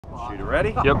Shooter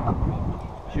ready? Yep.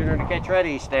 Shooter to catch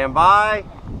ready. Stand by.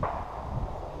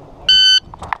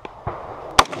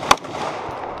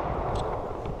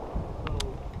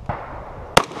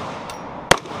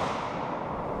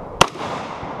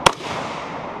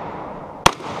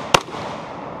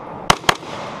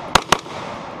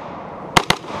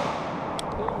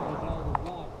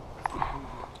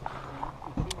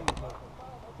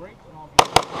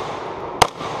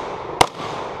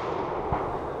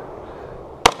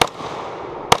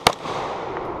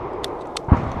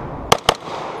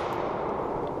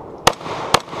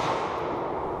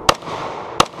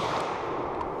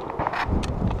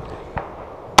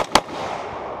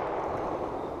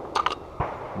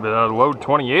 Did I load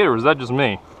 28 or was that just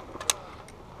me?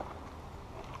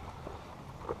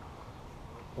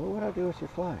 What would I do with your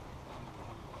flag?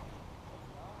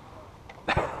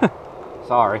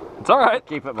 Sorry. It's alright.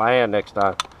 Keep it in my hand next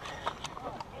time.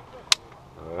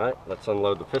 Alright, let's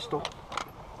unload the pistol.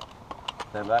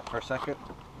 Stand back for a second.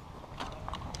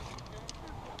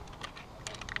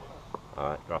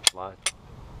 Alright, drop the line.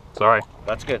 Sorry.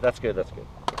 That's good, that's good, that's good.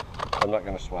 I'm not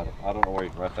going to sweat it. I don't know where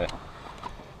you're right there.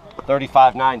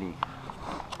 35.90.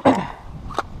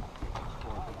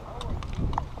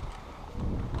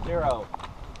 0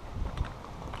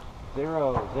 0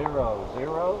 0 0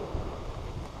 0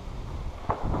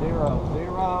 0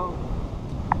 0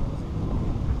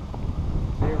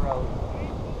 Zero.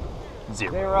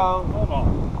 0. Hold on.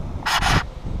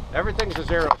 Everything's a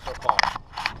 0 so far.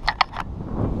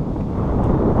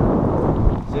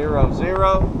 0 0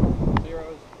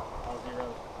 Zeros. All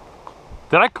zeros.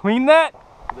 Did I clean that?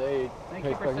 Thank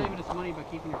you for saving us money by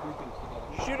keeping your groupings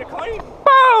together. Shoot it clean.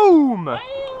 Boom!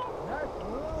 There's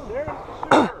the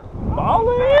shooter. Ball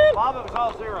in! Bob, it was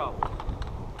all 0.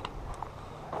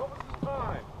 What was the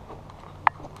time?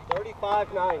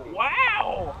 35.90.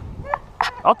 Wow.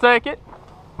 I'll take it.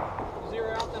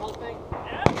 Zero out that whole thing?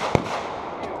 Yeah.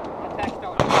 I taxed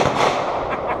out.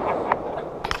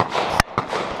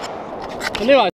 I knew I